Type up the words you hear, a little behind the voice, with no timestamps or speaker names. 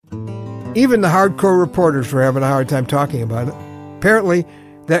Even the hardcore reporters were having a hard time talking about it. Apparently,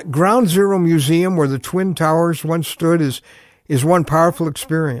 that Ground Zero museum where the Twin Towers once stood is one powerful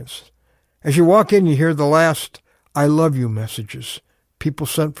experience. As you walk in, you hear the last "I love you" messages people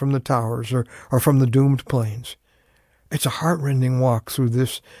sent from the towers or from the doomed planes. It's a heart-rending walk through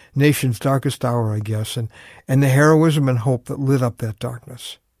this nation's darkest hour, I guess, and the heroism and hope that lit up that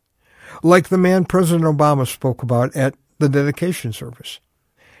darkness. Like the man President Obama spoke about at the dedication service.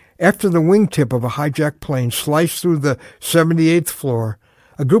 After the wingtip of a hijacked plane sliced through the 78th floor,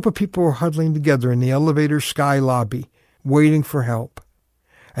 a group of people were huddling together in the elevator sky lobby, waiting for help.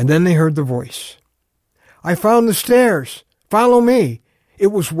 And then they heard the voice. "I found the stairs. Follow me."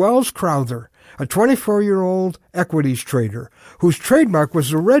 It was Wells Crowther, a 24-year-old equities trader whose trademark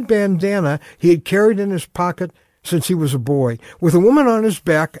was the red bandana he had carried in his pocket since he was a boy. With a woman on his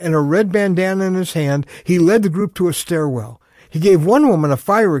back and a red bandana in his hand, he led the group to a stairwell. He gave one woman a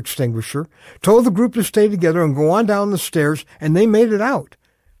fire extinguisher, told the group to stay together and go on down the stairs, and they made it out.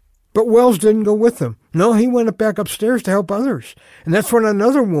 But Wells didn't go with them. No, he went back upstairs to help others. And that's when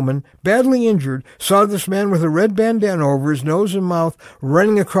another woman, badly injured, saw this man with a red bandana over his nose and mouth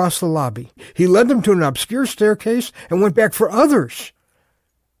running across the lobby. He led them to an obscure staircase and went back for others.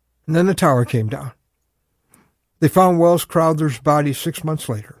 And then the tower came down. They found Wells Crowther's body 6 months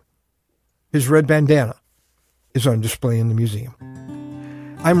later. His red bandana is on display in the museum.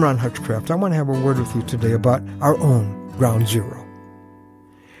 I'm Ron Hutchcraft. I want to have a word with you today about our own Ground Zero.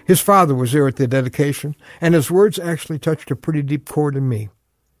 His father was there at the dedication, and his words actually touched a pretty deep chord in me.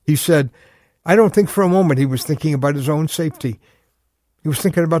 He said, I don't think for a moment he was thinking about his own safety. He was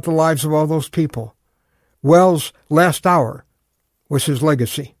thinking about the lives of all those people. Wells' last hour was his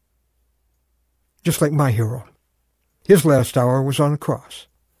legacy. Just like my hero. His last hour was on a cross,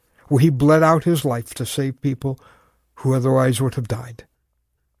 where he bled out his life to save people who otherwise would have died.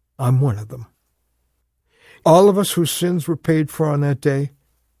 I'm one of them. All of us whose sins were paid for on that day,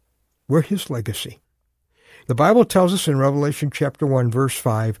 we're his legacy. The Bible tells us in Revelation chapter 1, verse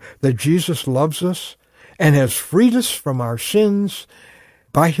 5, that Jesus loves us and has freed us from our sins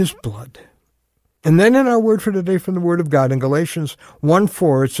by his blood. And then in our word for today from the Word of God, in Galatians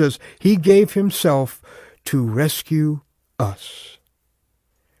 1:4, it says, he gave himself to rescue us.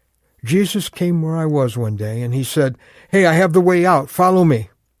 Jesus came where I was one day, and he said, hey, I have the way out. Follow me.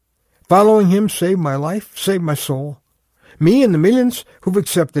 Following him saved my life, saved my soul. Me and the millions who've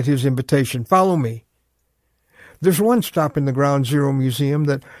accepted his invitation. Follow me. There's one stop in the Ground Zero Museum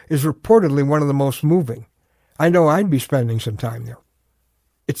that is reportedly one of the most moving. I know I'd be spending some time there.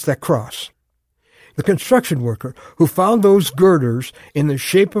 It's that cross. The construction worker who found those girders in the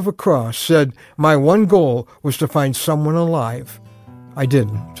shape of a cross said, my one goal was to find someone alive. I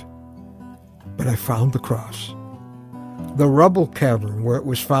didn't. But I found the cross. The rubble cavern where it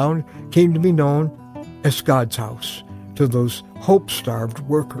was found came to be known as God's house to those hope-starved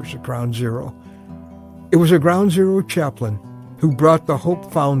workers at Ground Zero. It was a Ground Zero chaplain who brought the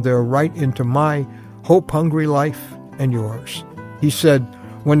hope found there right into my hope-hungry life and yours. He said,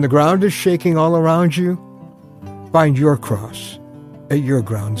 when the ground is shaking all around you, find your cross at your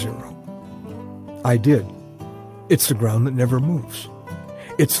Ground Zero. I did. It's the ground that never moves.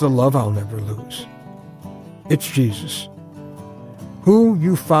 It's the love I'll never lose. It's Jesus, who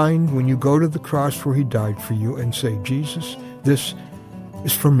you find when you go to the cross where he died for you and say, Jesus, this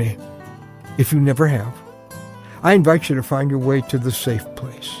is for me. If you never have, I invite you to find your way to the safe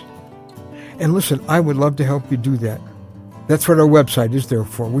place. And listen, I would love to help you do that. That's what our website is there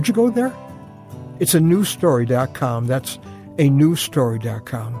for. Would you go there? It's anewstory.com. That's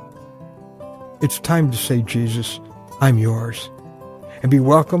anewstory.com. It's time to say, Jesus, I'm yours, and be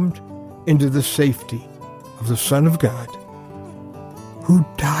welcomed into the safety of the Son of God who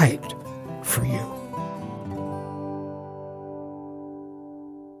died for you.